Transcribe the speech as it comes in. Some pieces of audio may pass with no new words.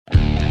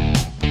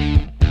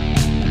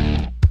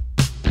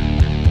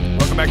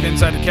back to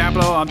Inside the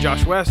Capitol. I'm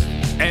Josh West.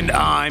 And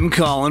I'm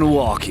Collin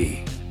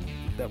Walke.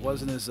 That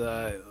wasn't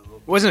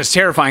Wasn't as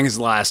terrifying as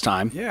the last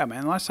time. Yeah,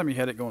 man. Last time you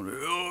had it going.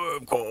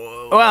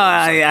 Well,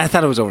 I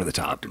thought it was over the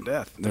top. To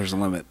death. There's a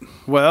limit.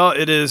 Well,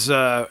 it is.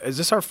 Is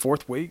this our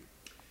fourth week?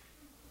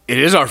 It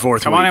is our fourth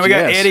week. Come on in. We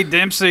got Eddy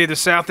Dempsey, the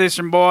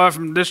southeastern boy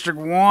from District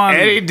 1.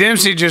 Eddy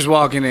Dempsey just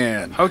walking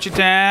in. Ho Chi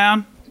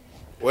Town.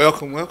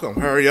 Welcome.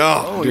 How are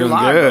y'all? Oh, you're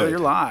live, brother. You're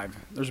live.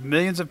 There's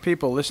millions of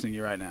people listening to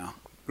you right now.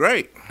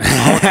 Great.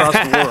 All across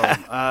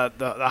the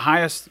world. The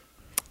highest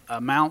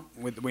amount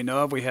we know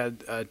of, we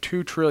had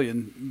 2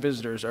 trillion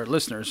visitors or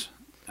listeners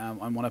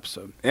on one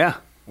episode. Yeah.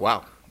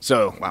 Wow.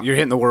 So you're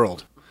hitting the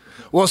world.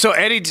 Well, so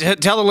Eddy,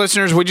 tell the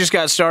listeners, we just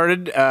got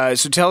started.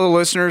 So tell the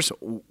listeners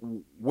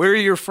where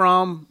you're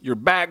from, your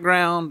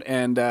background,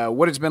 and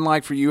what it's been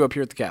like for you up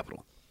here at the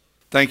Capitol.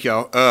 Thank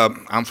y'all.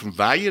 I'm from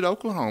Valiant,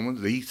 Oklahoma,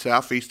 the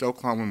southeast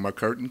Oklahoma,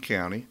 McCurtain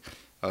County.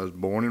 I was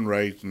born and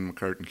raised in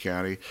McCurtain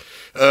County.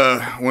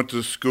 Went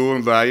to school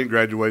in Valiant,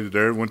 graduated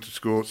there. Went to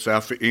school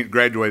at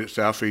graduated at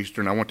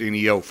Southeastern. I went to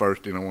NEO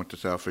first, then I went to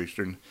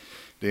Southeastern.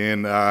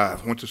 Then I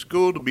went to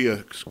school to be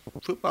a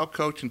football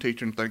coach and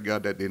teacher, and thank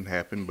God that didn't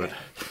happen. But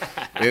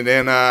and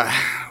then I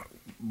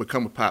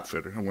become a pipe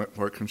fitter. I went to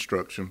work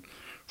construction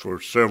for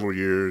several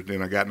years.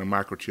 Then I got in the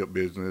microchip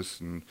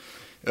business and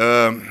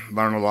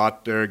learned a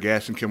lot there,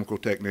 gas and chemical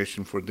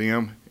technician for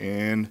them.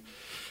 And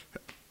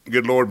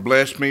good Lord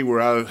blessed me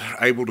where I was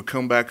able to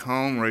come back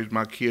home, raise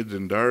my kids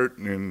in dirt.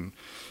 And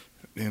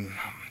a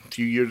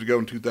few years ago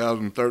in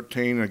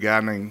 2013, a guy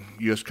named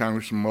U.S.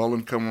 Congressman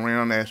Mullen come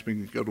around, asked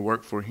me to go to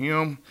work for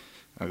him.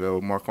 I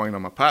go, Mark Wayne,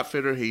 I'm a pipe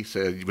fitter. He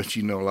said, but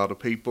you know a lot of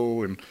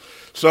people. And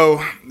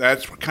so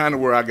that's kind of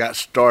where I got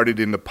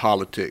started into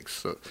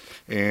politics.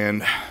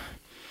 And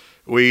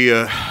we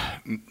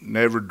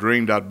never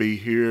dreamed I'd be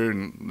here,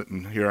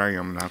 and here I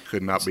am, and I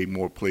could not be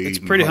more pleased.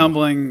 It's pretty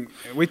humbling.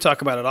 We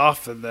talk about it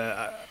often,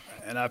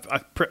 and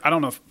I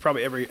don't know if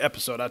probably every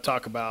episode I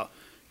talk about,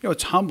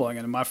 it's humbling.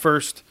 And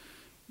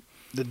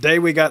the day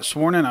we got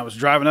sworn in, I was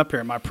driving up here,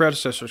 and my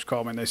predecessors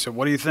called me, and they said,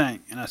 what do you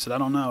think? And I said, I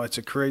don't know. It's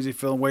a crazy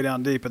feeling way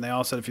down deep. And they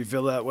all said, if you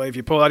feel that way, if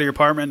you pull out of your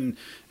apartment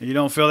and you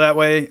don't feel that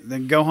way,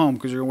 then go home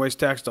because you're going to waste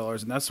tax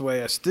dollars. And that's the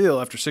way I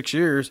still, after 6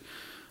 years,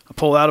 I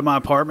pull out of my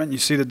apartment, and you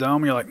see the dome,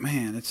 and you're like,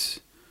 man, it's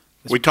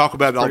we talk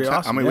about it all the time.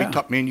 Awesome. I mean,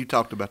 me and you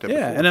talked about that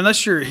before. And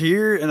unless you're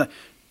here, and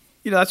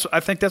I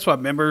think that's why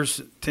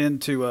members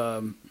tend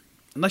to,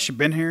 unless you've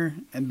been here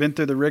and been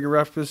through the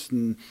rigorous,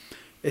 and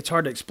it's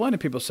hard to explain to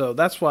people. So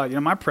that's why,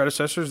 my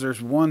predecessors,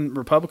 there's 1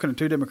 Republican and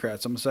 2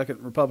 Democrats. I'm the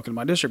second Republican in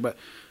my district, but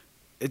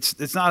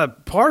it's not a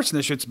partisan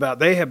issue. It's about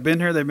they have been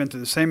here, they've been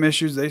through the same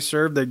issues, they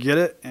serve, they get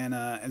it,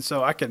 and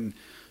so I can.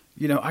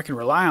 I can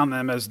rely on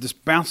them as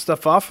just bounce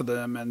stuff off of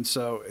them, and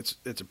so it's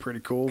a pretty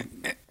cool.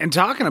 And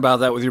talking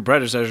about that with your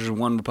predecessors,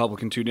 1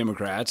 Republican, 2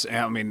 Democrats.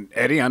 I mean,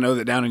 Eddy, I know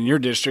that down in your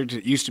district,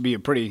 it used to be a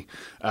pretty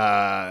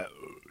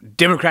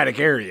Democratic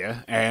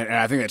area, and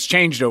I think that's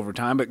changed over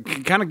time. But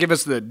kind of give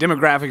us the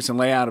demographics and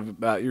layout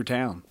about your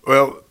town.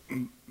 Well,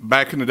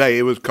 back in the day,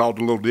 it was called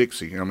the Little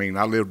Dixie. I mean,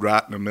 I lived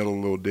right in the middle of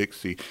Little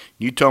Dixie.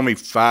 You told me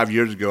 5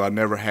 years ago I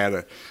never had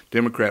a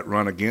Democrat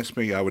run against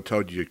me, I would have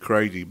told you you're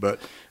crazy. But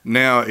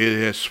now it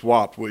has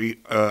swapped.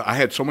 I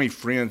had so many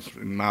friends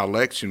in my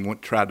election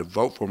tried to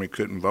vote for me,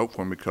 couldn't vote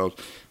for me because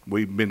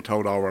we've been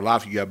told all our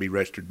life you got to be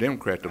registered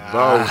Democrat to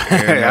vote.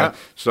 And,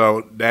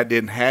 so that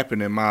didn't happen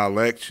in my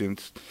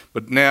elections.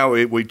 But now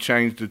we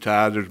changed the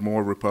tide. There's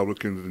more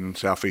Republicans in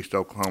southeast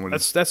Oklahoma.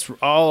 That's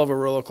all over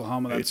rural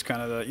Oklahoma. That's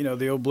kind of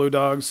the old Blue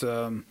Dogs.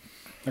 They're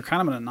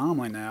kind of an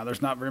anomaly now.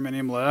 There's not very many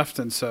of them left,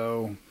 and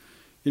so.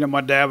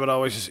 My dad would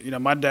always,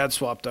 my dad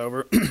swapped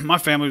over. My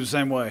family was the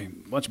same way.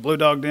 A bunch of Blue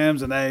Dog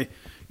Dems, and they,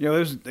 it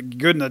was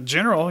good in the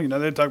general.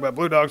 They'd talk about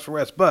Blue Dogs for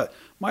West. But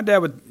my dad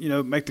would,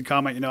 make the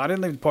comment, I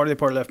didn't leave the party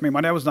left me.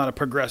 My dad was not a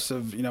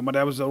progressive. My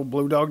dad was the old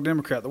Blue Dog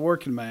Democrat, the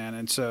working man.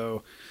 And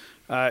so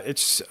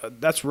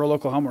that's rural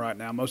Oklahoma right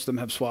now. Most of them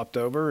have swapped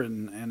over,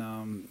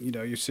 and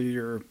you see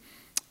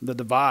the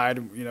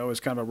divide, is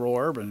kind of a rural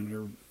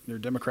urban. Your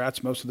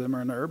Democrats, most of them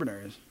are in the urban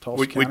areas.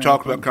 We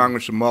talked about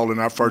Congressman Mullen in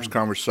our first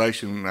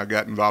conversation. I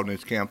got involved in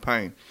his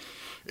campaign,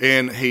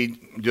 and he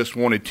just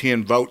wanted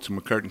 10 votes in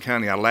McCurtain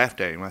County. I laughed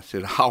at him. I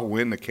said, I'll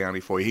win the county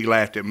for you. He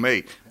laughed at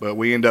me, but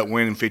we ended up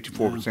winning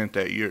 54%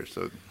 that year.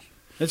 So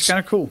it's kind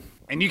of cool.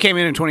 And you came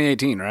in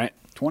 2018, right?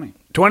 20.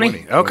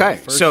 20? Okay.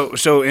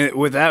 So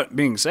with that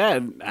being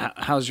said,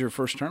 how's your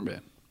first term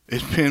been?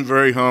 It's been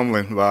very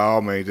humbling by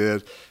all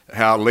means.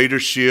 How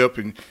leadership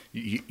and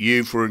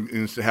you, for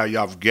instance, how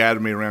y'all have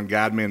guided me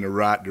in the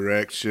right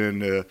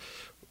direction.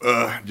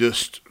 I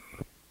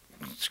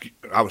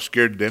was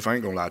scared to death. I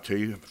ain't gonna lie to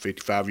you.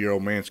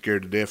 55-year-old man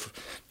scared to death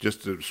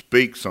just to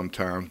speak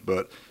sometimes.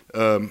 But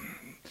I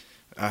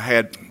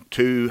had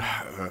 2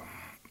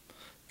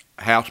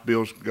 House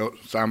bills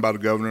signed by the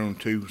governor and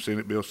 2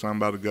 Senate bills signed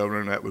by the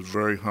governor, and that was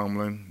very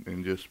humbling.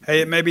 And just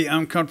it may be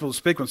uncomfortable to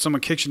speak when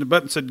someone kicks you in the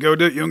butt and said, "Go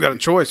do it." You don't got a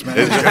choice, man.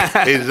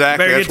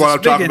 Exactly. That's why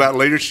I'm talking about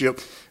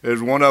leadership.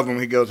 There's one of them.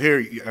 He goes,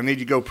 "Here, I need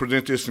you to go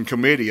present this in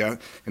committee." And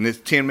it's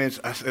 10 minutes.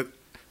 I said,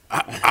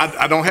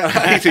 I don't have.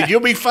 He said, "You'll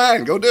be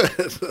fine. Go do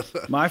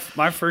it." My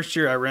first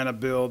year, I ran a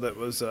bill that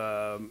was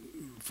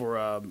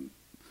for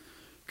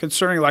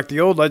concerning like the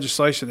old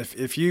legislation.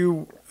 If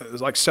you it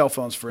was like cell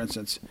phones, for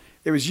instance,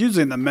 it was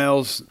usually in the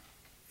male's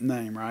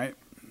name, right?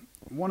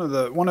 One of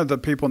the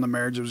people in the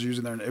marriage was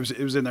using it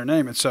was in their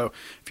name, and so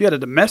if you had a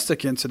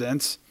domestic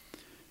incident,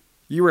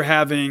 you were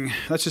having,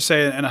 let's just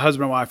say in a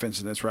husband and wife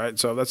incident, right?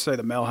 So let's say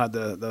the male had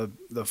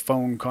the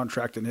phone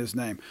contract in his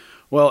name.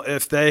 Well,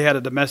 if they had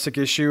a domestic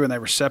issue and they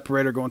were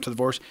separated or going to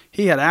divorce,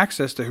 he had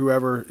access to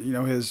whoever,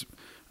 his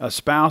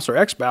spouse or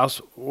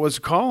ex-spouse was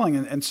calling.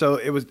 And so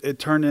it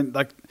turned in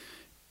like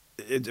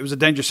it was a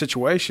dangerous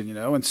situation,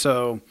 And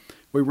so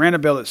we ran a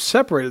bill that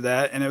separated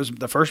that, and it was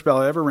the first bill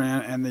I ever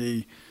ran. And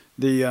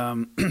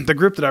the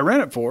group that I ran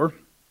it for,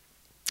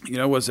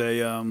 was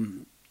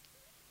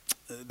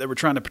they were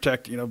trying to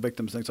protect,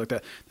 victims, things like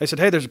that. They said,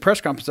 "Hey, there's a press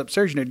conference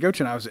upstairs you need to go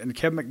to." And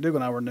Kevin McDougal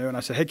and I were new. And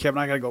I said, "Hey, Kevin,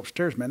 I got to go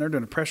upstairs, man. They're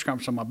doing a press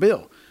conference on my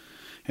bill."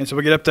 And so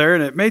we get up there,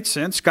 and it made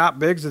sense. Scott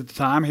Biggs at the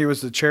time, he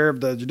was the chair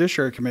of the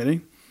Judiciary Committee.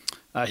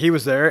 He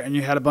was there, and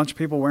you had a bunch of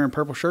people wearing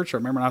purple shirts. I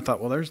remember, and I thought,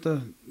 well, there's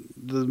the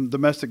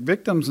domestic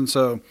victims. And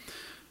so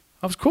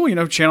I was cool.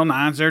 Channel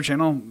 9's there,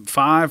 Channel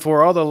 5,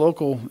 4, all the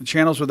local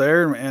channels were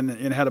there, and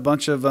it had a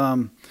bunch of,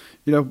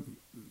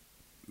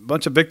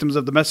 bunch of victims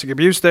of domestic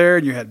abuse there,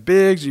 and you had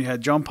Biggs, and you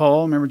had John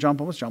Paul. Remember John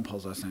Paul? What's John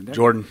Paul's last name?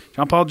 Jordan.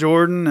 John Paul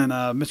Jordan, and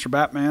Mr.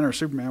 Batman or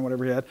Superman,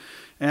 whatever he had.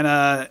 And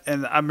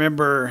I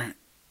remember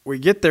we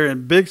get there,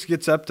 and Biggs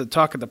gets up to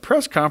talk at the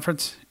press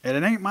conference, and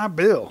it ain't my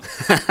bill.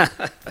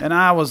 And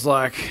I was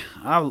like,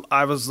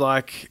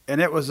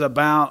 and it was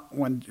about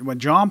when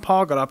John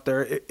Paul got up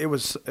there, it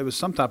was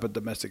some type of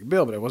domestic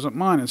bill, but it wasn't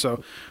mine. And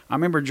so I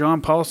remember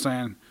John Paul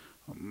saying,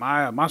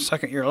 My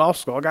second year of law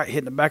school, I got hit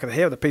in the back of the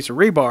head with a piece of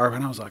rebar,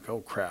 and I was like,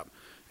 oh, crap.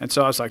 And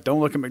so I was like, don't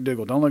look at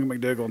McDougal, don't look at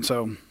McDougal. And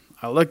so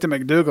I looked at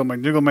McDougal.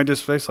 McDougal made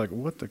this face like,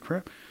 what the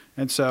crap?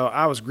 And so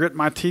I was gritting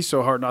my teeth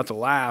so hard not to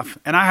laugh.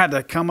 And I had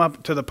to come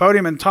up to the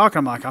podium and talk.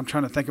 I'm like, I'm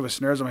trying to think of a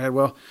scenario in my head.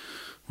 Well,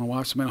 my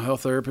wife's a mental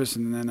health therapist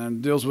and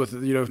then deals with,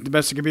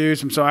 domestic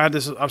abuse. And so I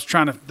was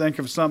trying to think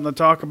of something to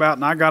talk about,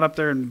 and I got up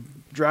there and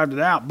drived it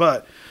out.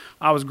 But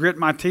I was gritting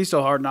my teeth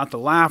so hard not to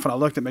laugh, and I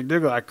looked at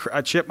McDougal.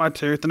 I chipped my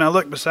tooth, and I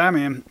looked beside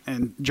me,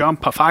 and John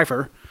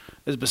Pfeiffer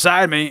is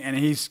beside me, and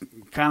he's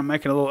kind of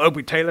making a little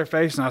Opie Taylor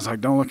face, and I was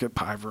like, "Don't look at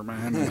Pfeiffer,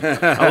 man."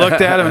 I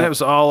looked at him, and it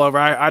was all over.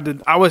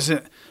 I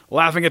wasn't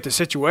laughing at the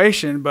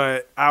situation,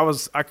 but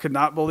I could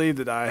not believe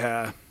that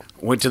I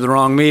went to the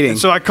wrong meeting. And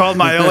so I called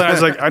my LA. I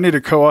was like, "I need to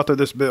co-author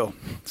this bill."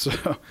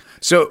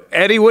 So,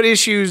 Eddie, what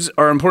issues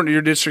are important to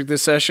your district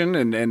this session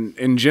and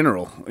in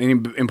general? Any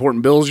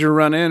important bills you're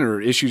running or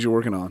issues you're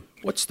working on?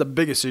 What's the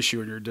biggest issue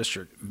in your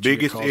district?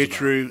 Biggest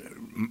issue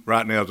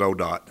right now is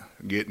ODOT.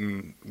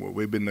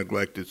 We've been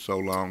neglected so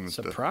long.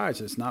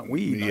 Surprise, it's not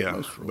weed.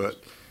 Yeah,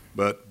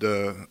 but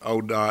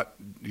ODOT,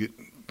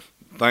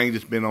 thing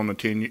that's been on the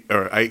 10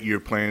 or 8-year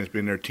plan has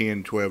been there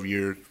 10, 12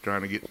 years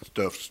trying to get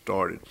stuff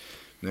started.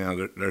 Now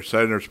they're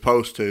saying they're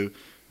supposed to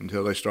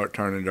until they start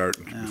turning dirt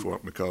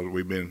because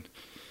we've been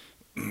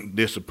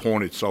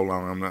disappointed so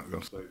long. I'm not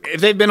going to say that.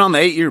 If they've been on the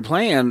 8-year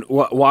plan,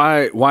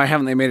 why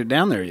haven't they made it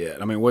down there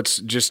yet? I mean, what's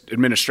just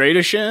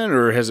administration,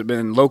 or has it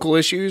been local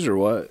issues, or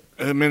what?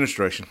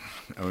 Administration.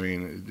 I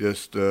mean,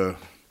 just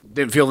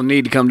didn't feel the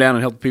need to come down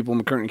and help the people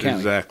in McCurtain County.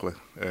 Exactly.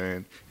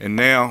 And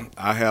now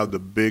I have the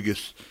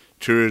biggest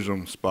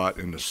tourism spot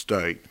in the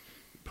state.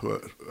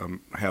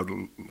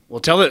 Well,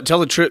 tell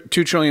the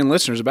 2 trillion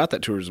listeners about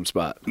that tourism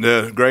spot.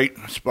 The great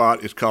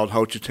spot is called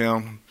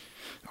Hochatown.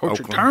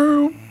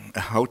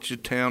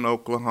 Hochatown,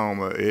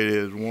 Oklahoma. It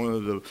is one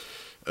of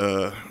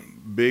the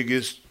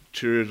biggest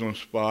tourism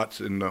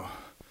spots in the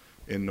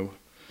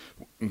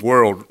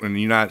world, in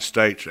the United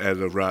States as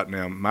of right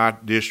now. My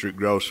district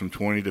grows from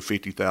 20 to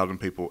 50,000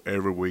 people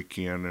every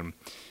weekend. And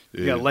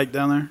you got a lake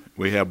down there?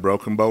 We have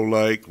Broken Bow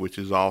Lake, which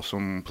is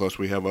awesome. Plus,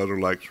 we have other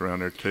lakes around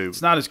there too.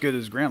 It's not as good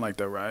as Grand Lake,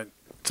 though, right?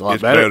 It's a lot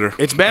better.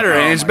 It's better,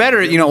 and it's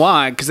better. You know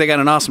why? Because they got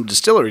an awesome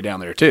distillery down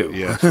there too.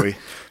 Yes,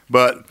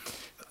 but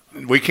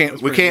we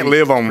cannot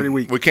live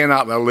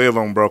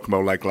on Broken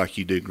Bow Lake like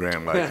you do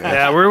Grand Lake.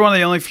 Yeah, we're one of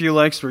the only few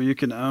lakes where you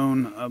can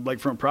own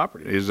lakefront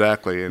property.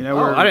 Exactly. And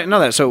I didn't know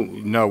that. So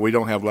no, we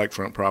don't have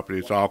lakefront property.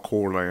 It's all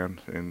core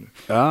land, and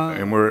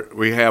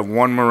we have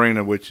one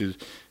marina which is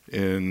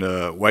in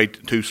way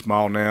too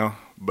small now,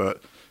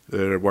 but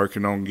they're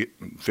working on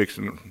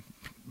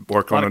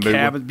work on a new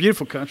cabins,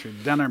 beautiful country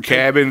down there. In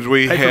cabins,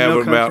 we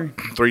have about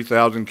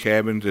 3,000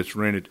 cabins that's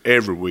rented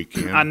every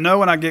weekend. I know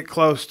when I get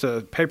close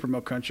to paper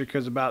mill country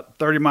because about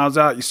 30 miles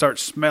out, you start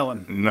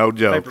smelling. No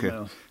joke. Paper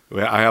mills.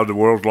 I have the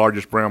world's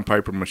largest brown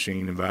paper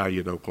machine in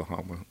Valued,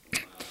 Oklahoma.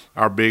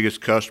 Our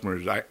biggest customer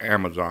is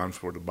Amazon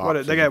for the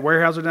boxes. What, they got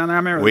Warehouser down there? I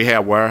remember. We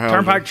have Warehouser.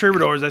 Turnpike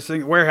Troubadours, that's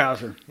the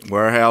Warehouser.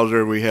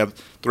 Warehouser, we have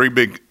 3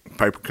 big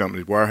paper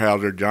companies,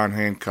 Warehouser, John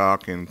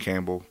Hancock, and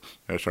Campbell.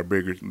 That's our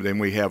biggest. Then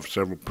we have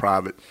several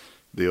private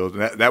deals.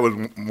 And that was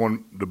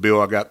the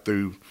bill I got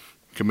through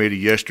committee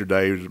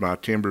yesterday. It was my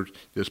timbers,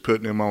 just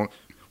putting them on.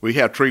 we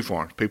have tree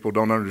farms. People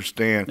don't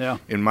understand. Yeah.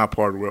 In my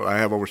part of the world, I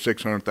have over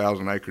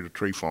 600,000 acres of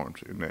tree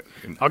farms.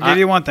 I'll give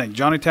you one thing.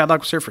 Johnny Tadlock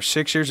was here for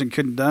 6 years and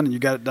couldn't done, and you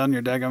got it done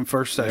your daggone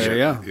first session.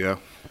 Yeah.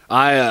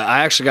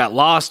 I actually got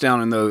lost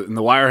down in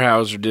the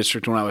Weyerhaeuser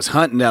district when I was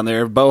hunting down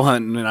there, bow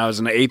hunting, and I was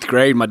in the 8th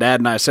grade. My dad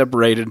and I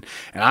separated,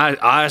 and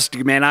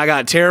I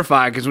got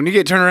terrified because when you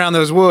get turned around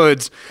those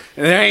woods,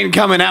 they ain't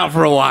coming out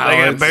for a while.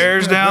 They got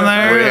bears down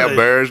there. We have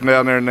bears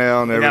down there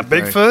now and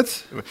everything. Got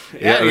Bigfoots.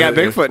 Yeah, you got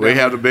Bigfoot. We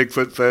have the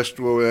Bigfoot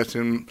Festival. That's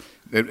in.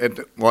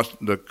 What's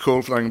the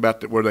cool thing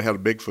about where they have a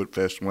Bigfoot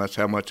Festival? That's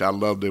how much I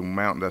love the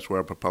mountain. That's where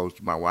I proposed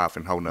to my wife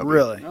in Honolulu.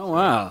 Really? Oh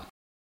wow.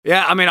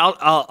 Yeah, I mean,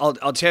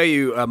 I'll tell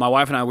you, my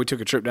wife and I, we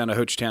took a trip down to Ho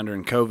Chi Town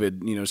during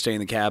COVID, stay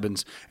in the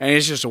cabins, and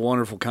it's just a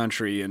wonderful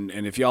country, and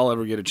if y'all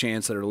ever get a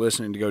chance that are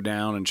listening to go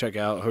down and check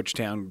out Ho Chi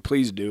Town,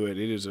 please do it.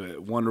 It is a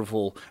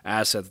wonderful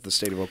asset that the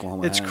state of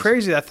Oklahoma has. It's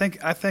crazy. I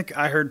think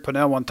I heard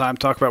Pinnell one time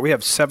talk about we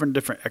have 7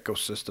 different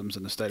ecosystems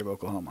in the state of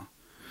Oklahoma.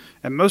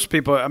 And most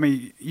people, I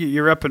mean,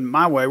 you're up in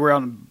my way. We're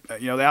on,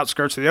 the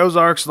outskirts of the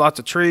Ozarks, lots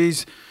of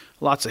trees,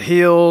 lots of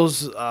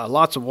hills,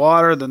 lots of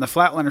water. Then the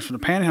flatlanders from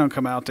the Panhandle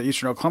come out to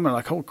eastern Oklahoma. They're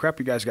like, holy crap,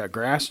 you guys got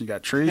grass, you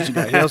got trees, you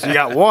got hills, you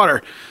got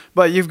water.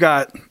 But you've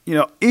got,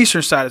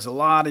 eastern side is a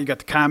lot. You got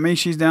the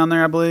Kiamichis down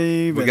there, I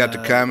believe. We got the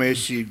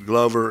Kiamichi,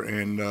 Glover,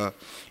 and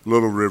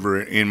Little River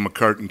in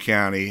McCurtain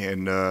County,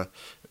 and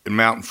in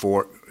Mountain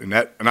Fort. And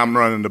I'm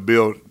running the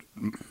bill.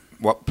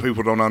 What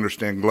people don't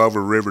understand,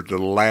 Glover River is the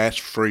last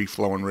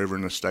free-flowing river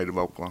in the state of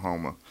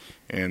Oklahoma.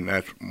 And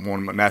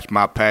that's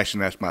my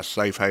passion. That's my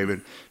safe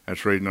haven.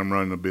 That's the reason I'm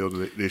running the bill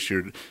this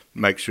year to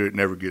make sure it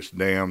never gets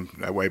dammed.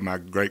 That way my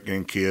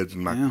great-grandkids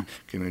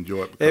can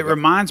enjoy it. It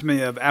reminds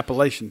me of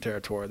Appalachian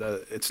territory.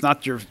 It's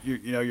not your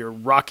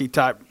rocky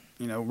type,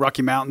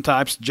 Rocky Mountain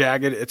types,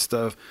 jagged. It's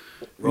the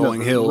rolling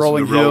hills.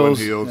 Rolling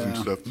hills and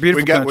stuff.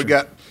 Beautiful country. We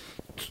got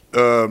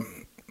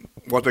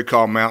what they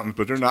call mountains,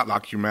 but they're not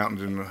like your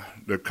mountains in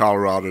the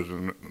Colorados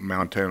and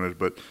Montanas,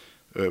 but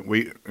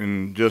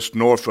just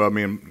north of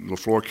me in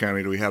LaFleur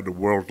County, we have the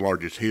world's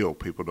largest hill.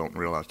 People don't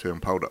realize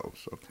Tempoto.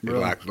 So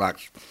really? It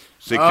lacks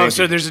 6 inches.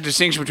 So there's a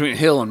distinction between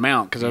hill and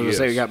mount, because I was going to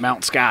say you got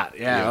Mount Scott.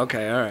 Yeah,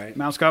 okay, all right.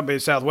 Mount Scott be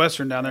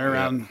southwestern down there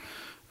around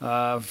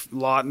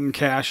Lawton,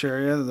 Cache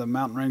area, the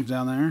mountain range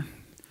down there.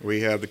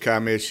 We have the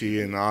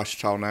Kiamichi and the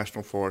Ouachita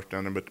National Forest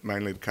down there, but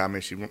mainly the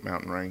Kiamichi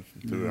mountain range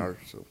through ours.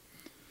 So.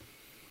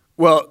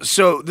 Well,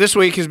 so this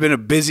week has been a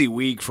busy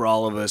week for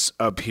all of us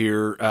up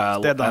here.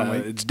 It's deadline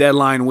week. It's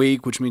deadline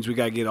week, which means we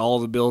got to get all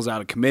the bills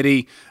out of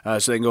committee so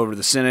they can go over to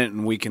the Senate,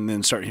 and we can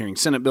then start hearing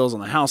Senate bills on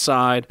the House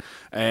side.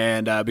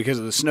 And because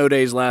of the snow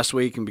days last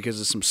week and because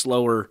of some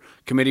slower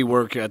committee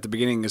work at the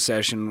beginning of the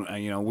session,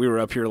 we were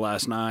up here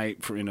last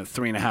night for a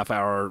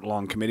 3.5-hour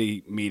long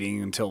committee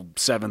meeting until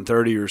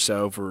 7:30 or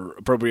so for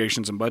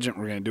appropriations and budget.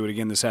 We're going to do it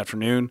again this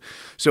afternoon.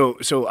 So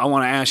I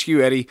want to ask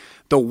you, Eddie,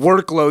 the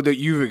workload that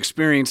you've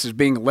experienced as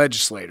being a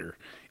legislator,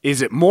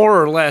 is it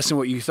more or less than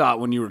what you thought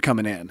when you were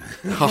coming in?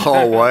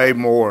 Oh, way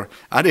more.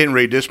 I didn't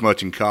read this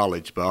much in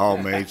college, by all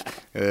means.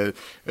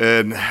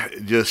 And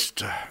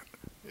just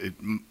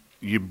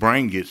your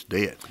brain gets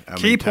dead.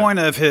 Key point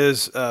of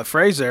his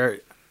phrase there,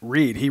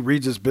 read. He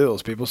reads his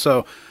bills, people.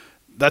 So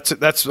that's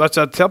what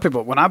I tell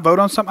people. When I vote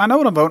on something, I know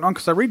what I'm voting on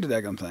because I read the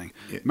daggone thing.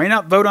 Yeah. May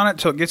not vote on it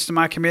till it gets to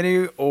my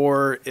committee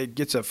or it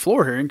gets a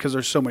floor hearing because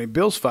there's so many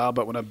bills filed.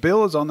 But when a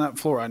bill is on that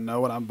floor, I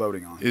know what I'm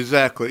voting on.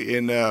 Exactly.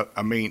 And,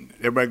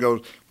 everybody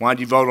goes, why'd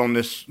you vote on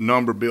this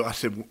number bill? I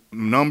said,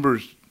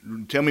 numbers,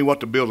 tell me what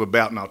the bill's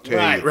about and I'll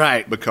tell you.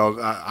 Right. Because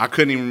I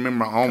couldn't even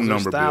remember my own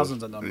number bills.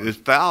 Thousands of numbers. It's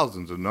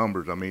thousands of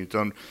numbers. I mean,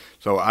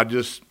 so I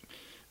just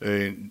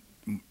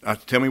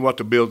tell me what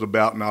the bill's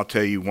about, and I'll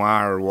tell you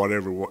why or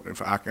whatever.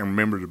 If I can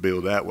remember the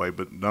bill that way,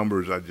 but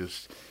numbers, I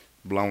just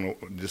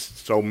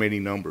so many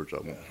numbers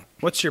of them.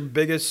 What's your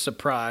biggest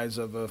surprise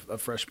of a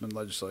freshman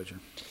legislature?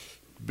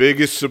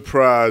 Biggest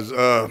surprise,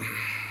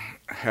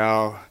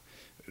 how,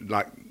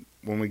 like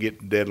when we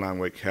get to deadline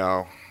week,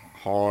 how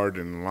hard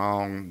and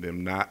long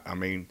them night. I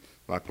mean,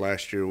 like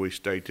last year we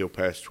stayed till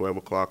past 12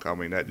 o'clock. I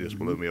mean, that just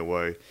blew me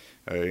away.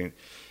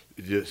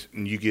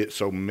 You get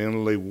so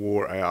mentally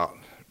wore out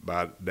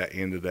by the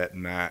end of that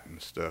night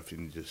and stuff,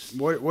 and just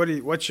what do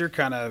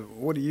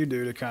you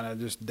do to kind of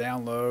just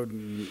download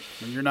and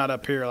when you're not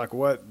up here, like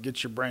what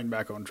gets your brain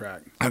back on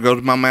track? I go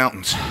to my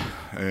mountains,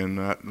 and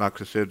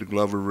like I said, the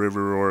Glover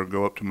River, or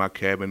go up to my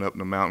cabin up in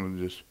the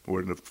mountains, just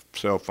where the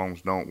cell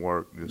phones don't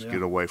work, just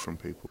get away from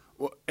people.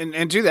 Well,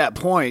 and to that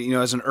point,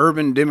 as an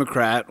urban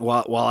Democrat,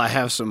 while I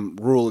have some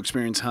rural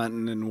experience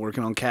hunting and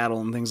working on cattle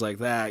and things like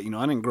that, I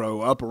didn't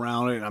grow up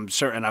around it. And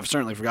I've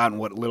certainly forgotten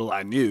what little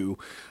I knew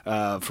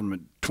from a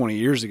 20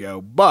 years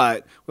ago.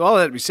 But with all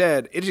that to be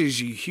said, it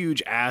is a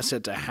huge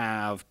asset to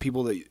have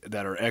people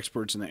that are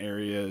experts in the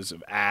areas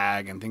of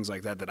ag and things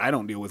like that I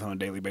don't deal with on a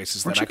daily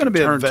basis. Weren't that you I can going to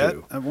be a turn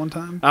vet to. at one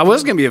time? I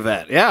was going to be a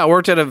vet. Yeah, I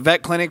worked at a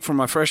vet clinic from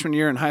my freshman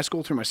year in high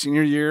school through my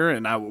senior year,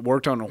 and I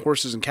worked on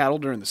horses and cattle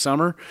during the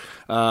summer.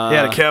 You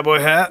had a cowboy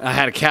hat? I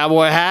had a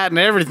cowboy hat and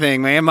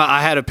everything, man.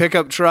 I had a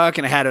pickup truck,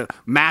 and I had a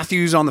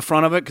Matthews on the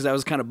front of it because that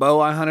was the kind of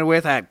bow I hunted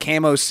with. I had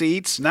camo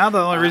seats. Now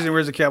the only reason he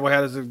wears a cowboy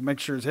hat is to make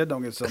sure his head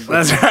don't get something.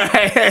 That's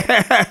right.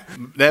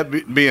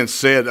 That being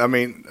said, I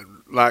mean,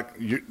 like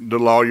the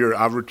lawyer,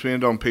 I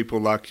depend on people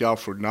like y'all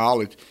for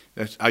knowledge.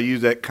 I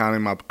use that kind of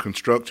in my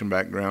construction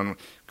background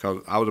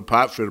because I was a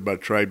pipe fitter by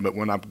trade, but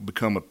when I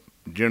become a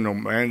general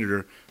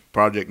manager,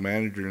 project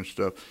manager and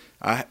stuff,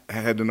 I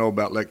had to know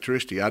about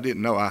electricity. I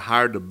didn't know. I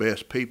hired the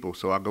best people,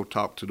 so I go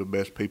talk to the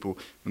best people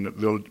in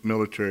the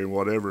military and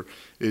whatever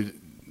is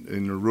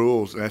in the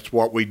rules. That's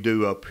what we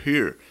do up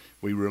here.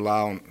 We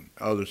rely on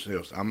others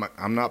else.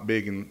 I'm not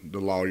big in the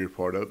lawyer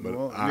part of it,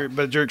 but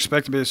but you're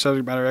expected to be a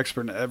subject matter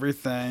expert in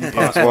everything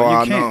possible. well,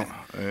 I can't.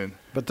 know.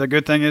 But the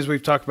good thing is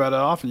we've talked about it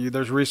often.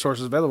 There's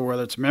resources available,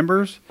 whether it's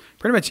members,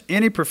 pretty much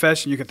any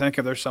profession you can think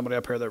of. There's somebody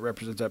up here that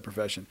represents that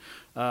profession,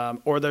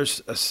 or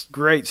there's a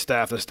great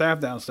staff. The staff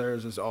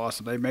downstairs is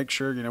awesome. They make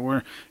sure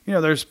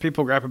there's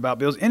people gripe about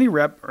bills. Any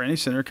rep or any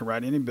senator can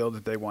write any bill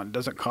that they want. It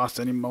doesn't cost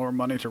any more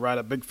money to write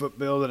a Bigfoot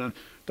bill than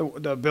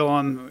the bill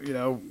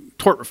on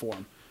tort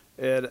reform.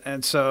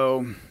 And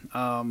so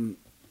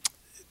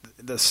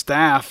the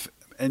staff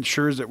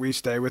ensures that we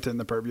stay within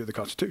the purview of the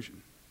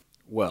Constitution.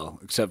 Well,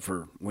 except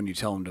for when you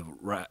tell them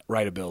to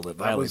write a bill that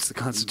violates the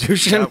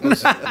Constitution.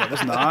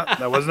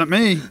 That wasn't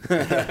me.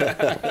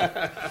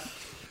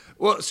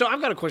 Well, so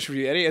I've got a question for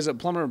you, Eddie. As a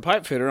plumber and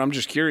pipe fitter, I'm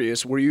just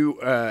curious, were you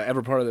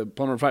ever part of the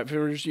Plumber and Pipe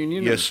Fitters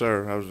Union? Yes,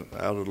 sir. I was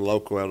out of the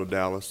local, out of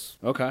Dallas.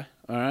 Okay.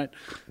 All right.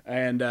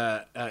 And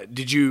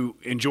did you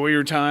enjoy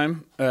your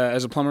time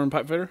as a plumber and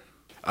pipe fitter?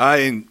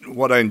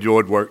 What I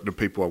enjoyed the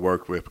people I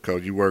worked with,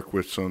 because you work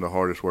with some of the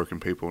hardest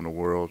working people in the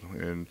world,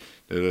 and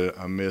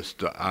I missed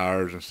the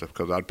hours and stuff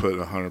because I'd put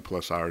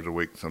 100+ hours a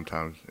week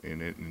sometimes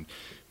in it, and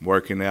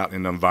working out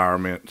in the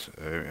environment.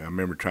 I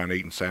remember trying to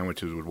eat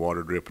sandwiches with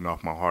water dripping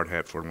off my hard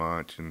hat for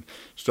lunch and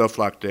stuff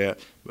like that.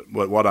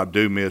 But what I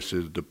do miss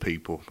is the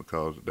people,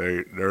 because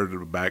they're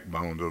the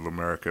backbones of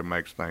America. It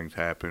makes things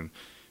happen,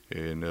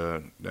 and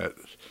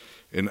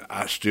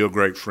I'm still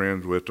great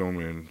friends with them,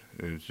 and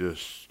it's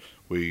just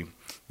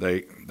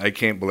They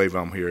can't believe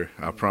I'm here.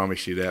 I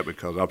promise you that,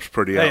 because I was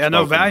pretty outspoken. Hey, I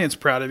know Valiant's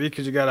proud of you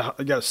because you got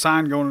a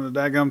sign going in the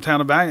daggum town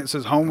of Valiant that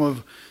says home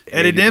of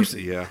Eddy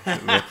Dempsey. Yeah,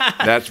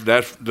 that's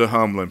the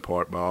humbling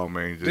part by all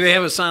means. Do they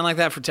have a sign like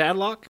that for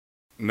Tadlock?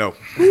 No.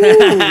 Ooh,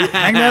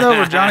 hang that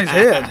over Johnny's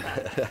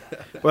head.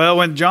 Well,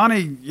 when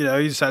Johnny, he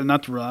decided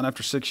not to run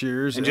after 6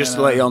 years. And just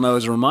to let y'all know,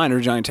 as a reminder,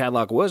 Johnny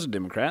Tadlock was a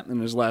Democrat. In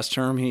his last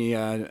term,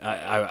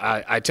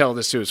 I tell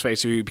this to his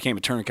face, he became a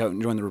turncoat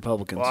and joined the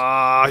Republicans.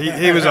 Wow,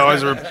 he was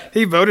always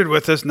he voted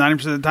with us 90%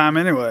 of the time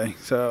anyway.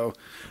 So,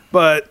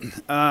 but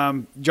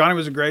Johnny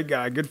was a great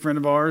guy, a good friend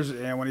of ours.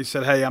 And when he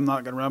said, "Hey, I'm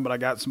not going to run, but I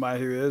got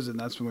somebody who is," and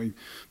that's when we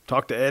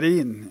talked to Eddie,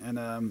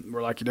 and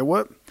we're like, you know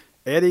what?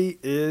 Eddie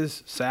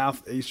is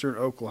southeastern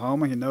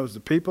Oklahoma. He knows the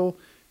people.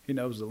 He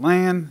knows the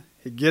land.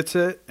 He gets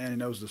it, and he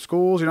knows the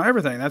schools.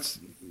 Everything. That's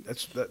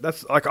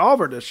like all of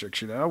our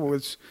districts.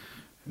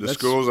 The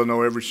schools. I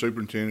know every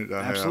superintendent I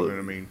absolutely. have.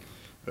 And I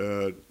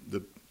mean,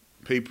 the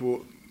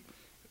people.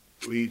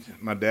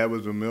 My dad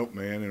was a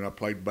milkman, and I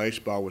played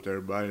baseball with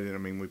everybody. And I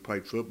mean, we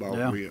played football.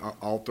 Yeah.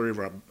 All three of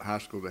our high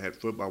schools that had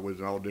football was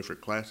in all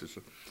different classes.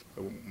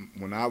 So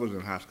when I was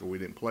in high school, we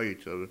didn't play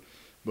each other,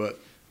 but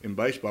in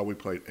baseball, we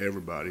played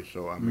everybody.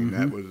 So, I mean,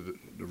 that was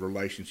the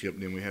relationship.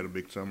 Then we had a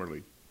big summer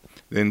league.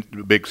 And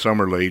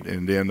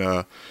then,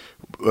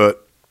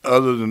 but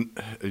other than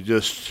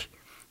just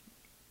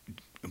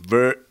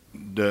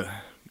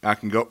I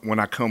can go when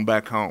I come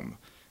back home.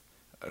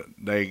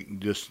 They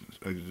just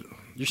I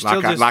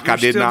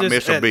did not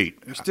miss a beat.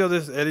 You're still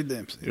this Eddy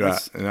Dempsey,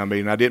 right? And I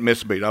mean, I didn't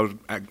miss a beat. I was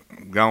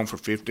gone for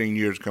 15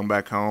 years. Come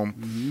back home.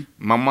 Mm-hmm.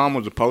 My mom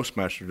was a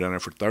postmaster down there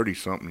for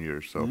 30-something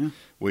years. So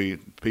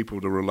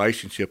the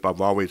relationship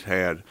I've always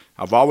had.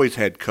 I've always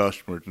had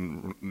customers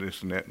and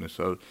this and that and this.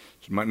 So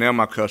now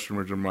my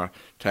customers are my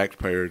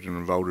taxpayers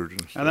and voters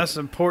and stuff. And that's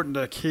important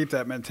to keep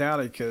that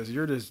mentality, because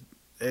you're just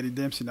Eddy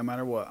Dempsey no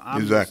matter what.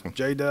 I'm exactly. just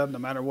J-Dub no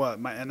matter what.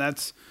 And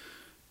that's.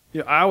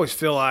 I always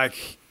feel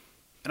like,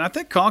 and I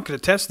think Collin could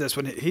attest to this,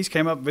 when he's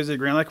came up and visited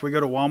Grand Lake, we go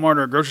to Walmart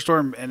or a grocery store,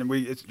 and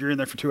you're in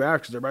there for 2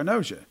 hours because everybody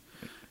knows you.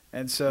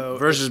 And so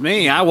versus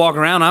me, I walk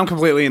around, I'm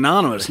completely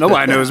anonymous.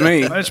 Nobody knows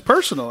me. It's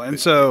personal, and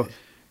so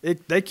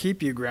they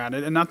keep you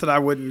grounded. And not that I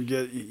wouldn't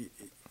get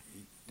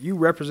you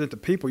represent the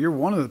people. You're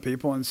one of the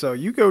people, and so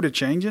you go to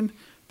changing,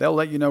 they'll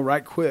let you know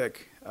right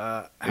quick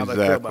how they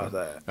feel about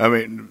that. I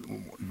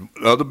mean,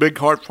 the other big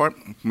hard part,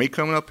 me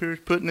coming up here is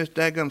putting this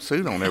daggum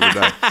suit on every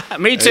day.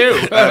 Me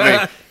too. I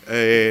mean,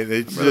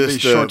 it's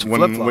just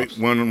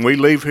when we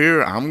leave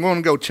here, I'm going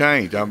to go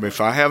change. I mean,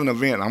 if I have an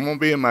event, I'm going to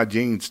be in my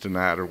jeans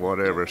tonight or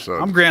whatever. So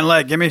I'm Grand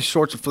Lake. Give me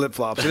shorts and flip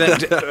flops.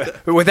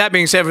 With that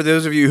being said, for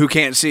those of you who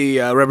can't see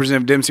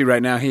Representative Dempsey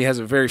right now, he has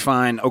a very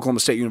fine Oklahoma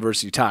State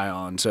University tie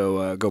on.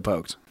 So go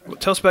Pokes. Well,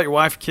 tell us about your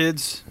wife,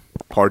 kids.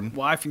 Pardon?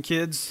 Wife and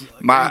kids.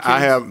 I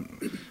have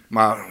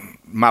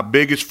my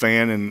biggest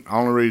fan, and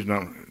only reason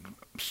I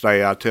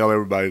stay, I tell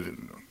everybody that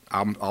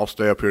I'll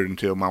stay up here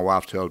until my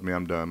wife tells me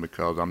I'm done,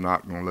 because I'm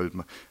not going to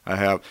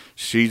lose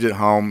she's at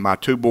home. My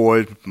two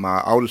boys,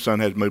 my oldest son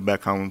has moved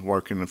back home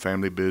working in the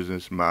family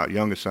business. My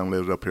youngest son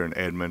lives up here in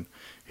Edmond.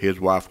 His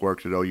wife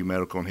works at OU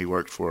Medical, and he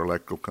works for an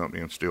electrical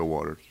company in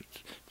Stillwater.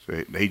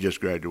 So he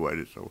just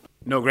graduated. So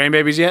no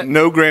grandbabies yet?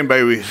 No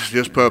grandbabies,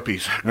 just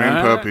puppies,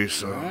 puppies.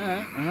 So. All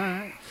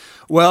right.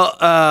 Well,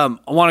 I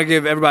want to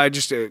give everybody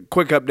just a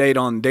quick update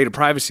on data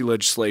privacy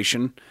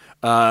legislation,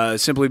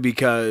 simply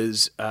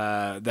because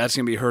that's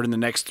going to be heard in the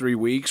next 3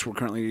 weeks. We're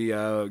currently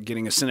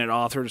getting a Senate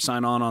author to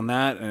sign on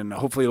that, and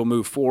hopefully it'll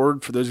move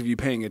forward. For those of you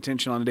paying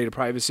attention on data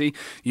privacy,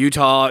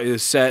 Utah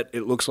is set,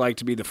 it looks like,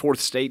 to be the 4th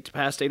state to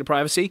pass data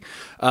privacy,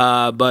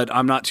 but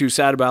I'm not too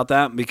sad about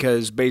that,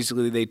 because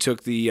basically they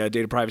took the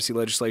data privacy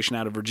legislation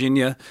out of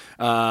Virginia,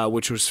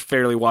 which was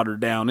fairly watered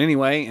down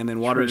anyway, and then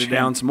watered it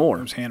down some more.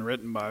 It was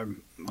handwritten by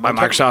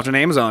Microsoft and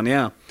Amazon,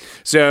 yeah.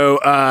 So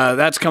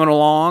that's coming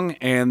along.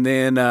 And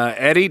then,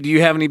 Eddie, do you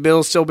have any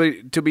bills still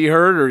to be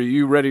heard, or are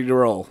you ready to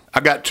roll?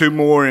 I got 2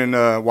 more in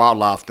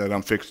wildlife that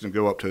I'm fixing to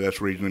go up to. That's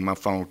the reason my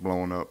phone's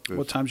blowing up.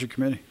 What time's your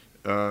committee?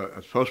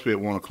 It's supposed to be at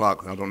 1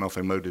 o'clock. I don't know if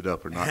they moved it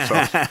up or not.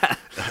 So.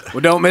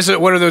 Well, don't miss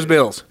it. What are those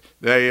bills?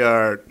 They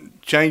are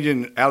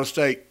changing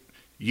out-of-state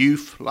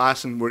youth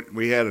license.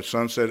 We had a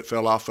sunset that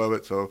fell off of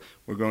it, so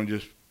we're going to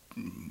just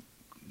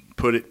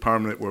put it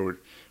permanent where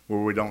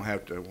we don't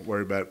have to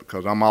worry about it,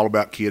 because I'm all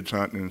about kids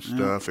hunting and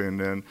stuff. And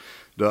then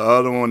the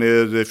other one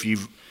is, if you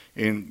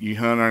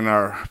hunt on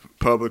our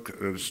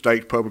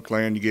state public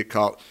land, you get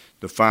caught,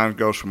 the fine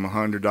goes from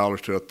 $100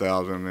 to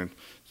 $1,000, and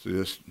so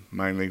just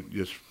mainly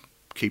just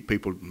keep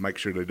people, make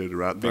sure they do the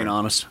right thing. Being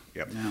honest.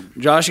 Yep. Yeah.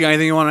 Josh, you got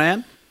anything you want to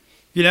add?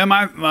 You know,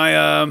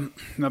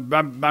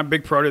 my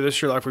big priority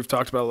this year, like we've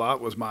talked about a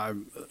lot, was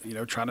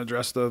trying to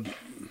address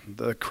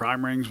the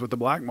crime rings with the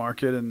black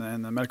market and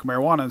the medical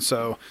marijuana. And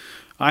so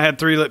I had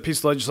 3 pieces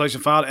of legislation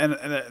filed, and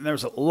there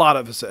was a lot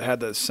of us that had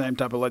the same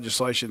type of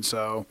legislation.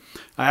 So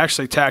I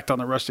actually tacked on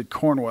the Rusty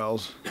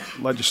Cornwell's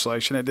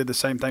legislation. It did the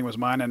same thing with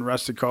mine, and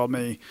Rusty called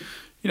me,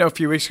 a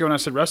few weeks ago, and I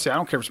said, Rusty, I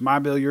don't care if it's my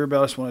bill, your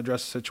bill, I just want to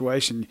address the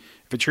situation.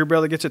 If it's your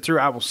bill that gets it through,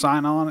 I will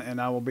sign on, and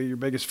I will be your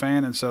biggest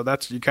fan. And so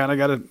you kind of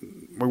got to,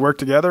 we work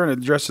together, and it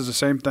addresses the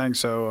same thing.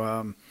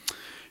 So,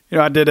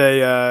 I did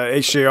a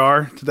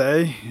HJR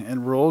today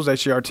in rules,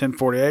 HJR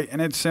 1048,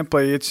 and it's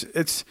simply,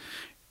 it's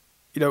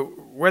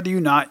whether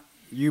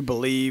you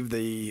believe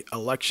the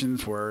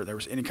elections where there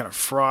was any kind of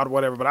fraud,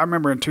 whatever. But I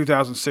remember in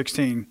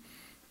 2016,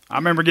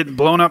 getting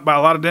blown up by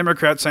a lot of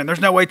Democrats saying there's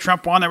no way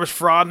Trump won, there was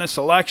fraud in this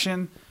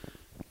election.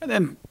 And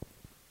then,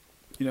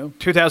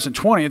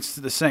 2020, it's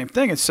the same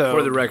thing. And so,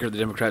 for the record, the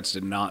Democrats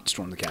did not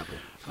storm the Capitol.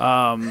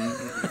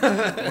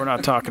 We're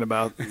not talking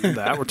about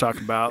that. We're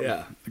talking about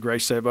the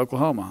great state of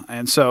Oklahoma.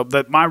 And so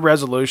my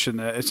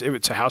resolution,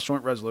 it's a House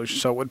joint resolution,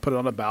 so I would put it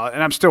on the ballot.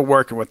 And I'm still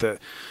working with it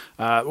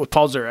with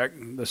Paul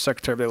Zarek, the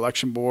Secretary of the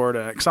Election Board,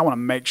 because I want to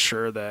make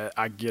sure that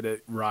I get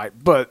it right.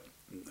 But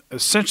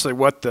essentially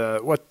what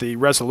the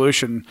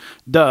resolution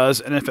does,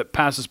 and if it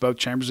passes both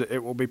chambers, it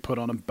will be put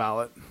on a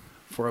ballot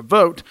for a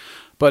vote.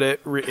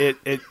 But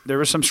there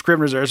were some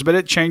scrivener's errors, but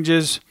it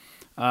changes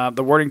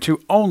the wording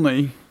to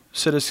only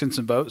citizens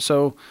can vote.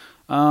 So,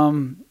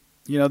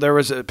 there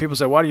was people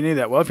say, why do you need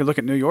that? Well, if you look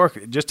at New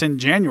York, just in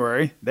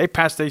January, they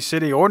passed a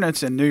city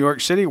ordinance in New York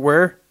City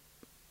where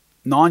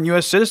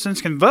non-U.S. citizens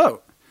can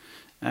vote.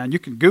 And you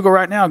can Google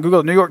right now, Google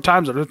the New York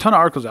Times. There's a ton of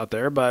articles out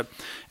there,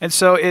 and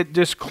so it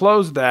just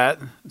closed that.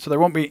 So there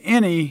won't be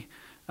any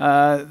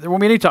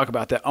talk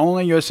about that.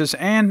 Only U.S.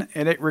 citizens,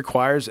 and it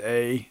requires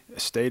a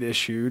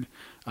state-issued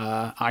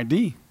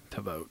ID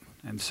to vote.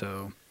 And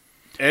so,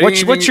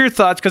 what's your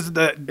thoughts?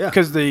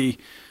 Because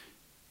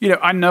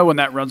I know when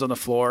that runs on the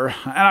floor,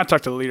 and I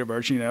talked to the leader,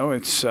 Birch,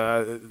 it's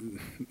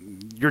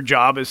your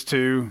job is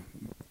to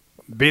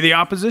be the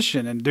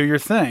opposition and do your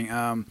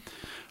thing.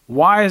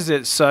 Why is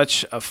it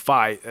such a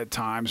fight at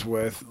times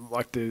with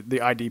like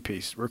the ID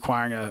piece,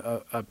 requiring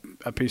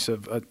a piece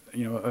of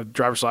a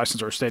driver's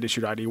license or a state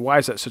issued ID? Why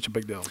is that such a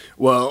big deal?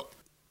 Well,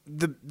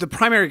 the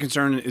primary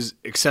concern is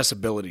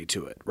accessibility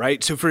to it,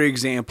 right? So, for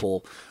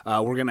example,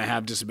 we're going to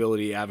have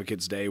Disability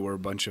Advocates Day, where a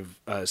bunch of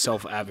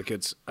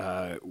self-advocates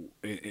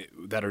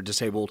that are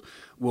disabled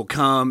will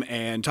come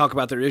and talk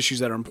about their issues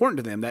that are important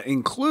to them. That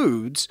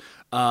includes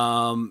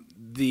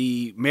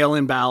the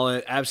mail-in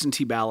ballot,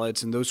 absentee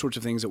ballots, and those sorts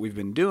of things that we've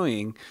been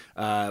doing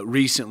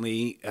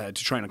recently to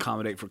try and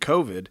accommodate for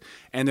COVID.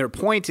 And their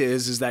point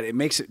is that it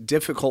makes it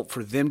difficult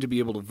for them to be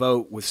able to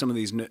vote with some of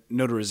these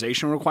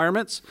notarization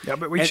requirements. Yeah,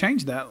 but we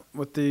changed that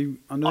with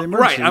under the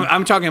emergency. Right.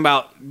 I'm talking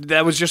about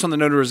that was just on the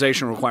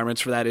notarization requirements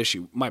for that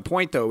issue. My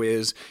point, though,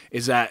 is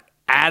that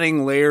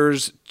adding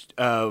layers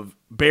of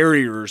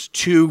barriers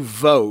to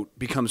vote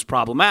becomes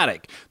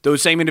problematic.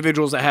 Those same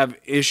individuals that have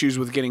issues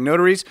with getting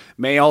notaries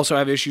may also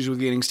have issues with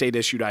getting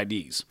state-issued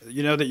IDs.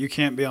 You know that you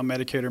can't be on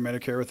Medicaid or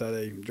Medicare without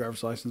a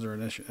driver's license or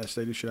a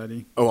state-issued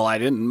ID? Oh, well, I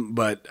didn't,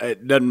 but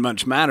it doesn't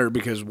much matter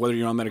because whether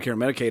you're on Medicare or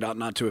Medicaid ought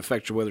not to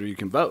affect whether you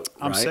can vote.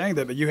 I'm saying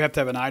that, but you have to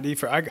have an ID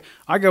for. I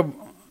go.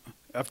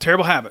 I have a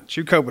terrible habit.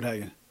 Shoot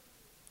Copenhagen.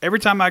 Every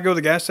time I go to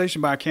the gas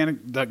station, buy a can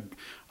of.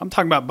 I'm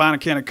talking about buying a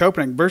can of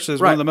Copenhagen versus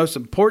one of the most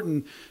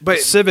important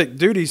civic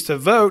duties to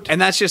vote.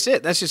 And that's just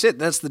it.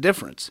 That's the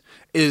difference.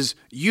 Is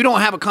you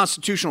don't have a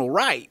constitutional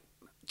right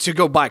to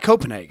go buy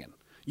Copenhagen.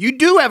 You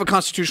do have a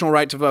constitutional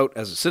right to vote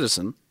as a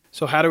citizen.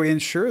 So how do we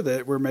ensure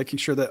that we're making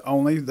sure that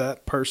only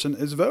that person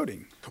is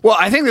voting? Well,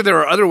 I think that there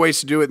are other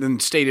ways to do it than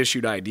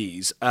state-issued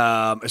IDs,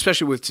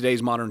 especially with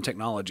today's modern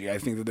technology. I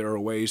think that there are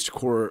ways to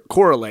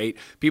correlate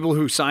people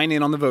who sign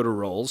in on the voter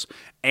rolls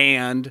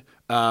and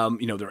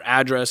their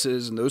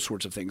addresses and those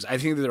sorts of things. I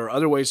think that there are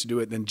other ways to do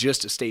it than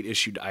just a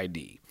state-issued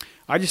ID.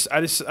 I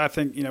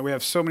think we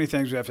have so many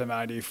things we have to have an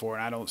ID for,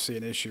 and I don't see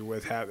an issue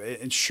with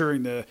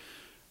ensuring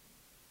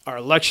our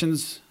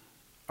elections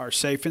are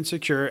safe and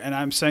secure, and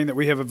I'm saying that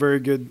we have a very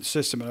good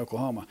system in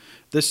Oklahoma.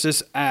 This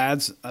just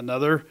adds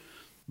another.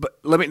 But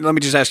let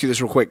me just ask you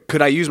this real quick.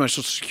 Could I use my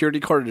Social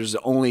Security card, or is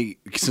it only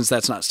since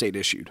that's not state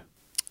issued?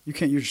 You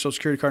can't use your Social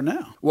Security card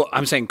now. Well,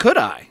 I'm saying could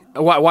I?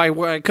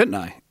 Why couldn't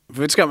I? If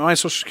it's got my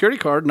Social Security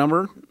card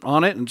number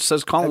on it and it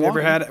says Collin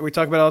Walke. We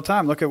talk about it all the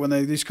time. Look at when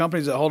these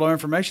companies that hold our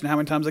information, how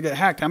many times they get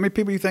hacked. How many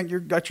people you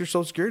think got your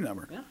Social Security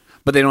number? Yeah.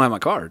 But they don't have my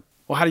card.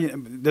 Well, how do you?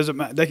 Does it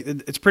matter?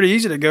 It's pretty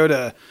easy to go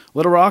to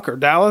Little Rock or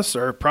Dallas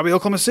or probably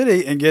Oklahoma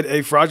City and get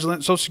a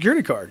fraudulent Social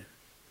Security card.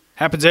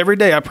 Happens every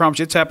day. I promise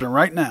you, it's happening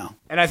right now.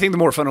 And I think the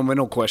more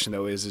fundamental question,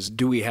 though, is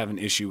do we have an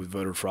issue with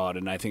voter fraud?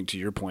 And I think, to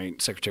your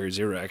point, Secretary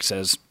Zurek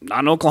says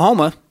not in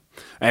Oklahoma,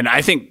 and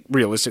I think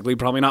realistically,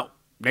 probably not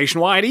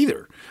nationwide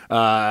either.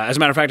 As a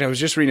matter of fact, I was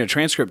just reading a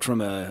transcript from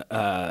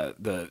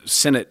the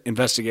Senate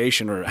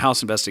investigation or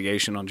House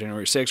investigation on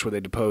January 6th where they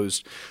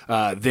deposed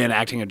then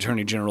acting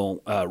Attorney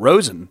General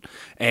Rosen.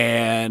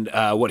 And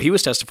what he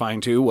was testifying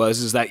to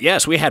is that,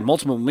 yes, we had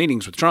multiple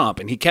meetings with Trump,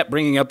 and he kept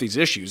bringing up these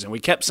issues, and we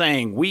kept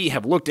saying we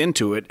have looked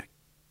into it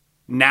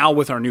now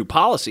with our new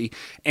policy,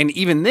 and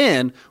even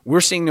then we're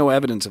seeing no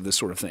evidence of this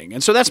sort of thing.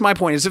 And so that's my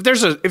point, is if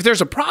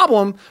there's a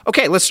problem,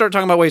 okay, let's start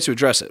talking about ways to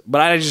address it,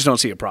 but I just don't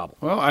see a problem.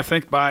 Well, I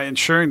think by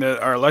ensuring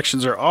that our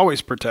elections are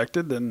always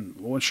protected, then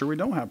we'll ensure we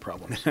don't have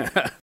problems.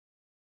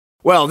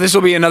 Well, this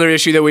will be another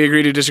issue that we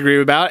agree to disagree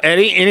about.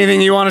 Eddie,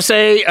 anything you want to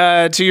say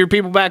to your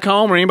people back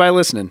home or anybody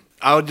listening?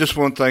 I just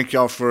want to thank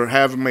y'all for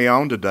having me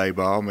on today,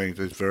 Bob. I mean,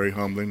 it's very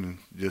humbling.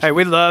 Hey,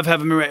 we love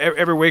having you.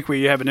 Every week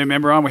we have a new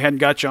member on. We hadn't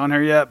got you on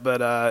here yet,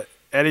 but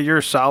Eddie, you're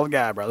a solid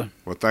guy, brother.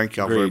 Well, thank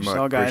y'all very much.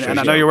 Solid guy. And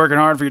I know you're working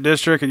hard for your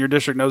district, and your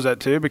district knows that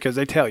too because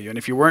they tell you. And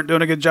if you weren't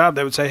doing a good job,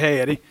 they would say, hey,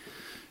 Eddie,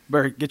 you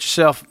better get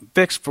yourself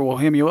fixed or we'll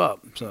hem you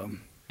up. So.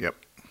 Yep.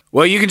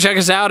 Well, you can check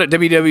us out at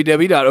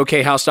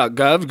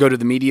www.okhouse.gov. Go to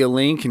the media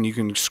link, and you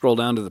can scroll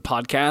down to the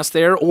podcast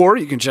there, or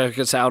you can check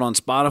us out on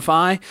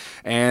Spotify.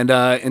 And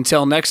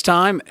until next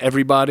time,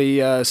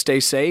 everybody stay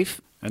safe.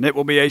 And it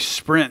will be a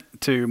sprint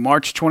to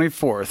March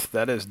 24th.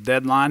 That is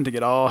deadline to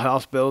get all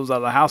House bills out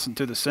of the House and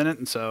to the Senate.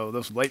 And so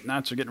those late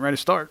nights are getting ready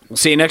to start. We'll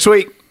see you next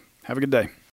week. Have a good day.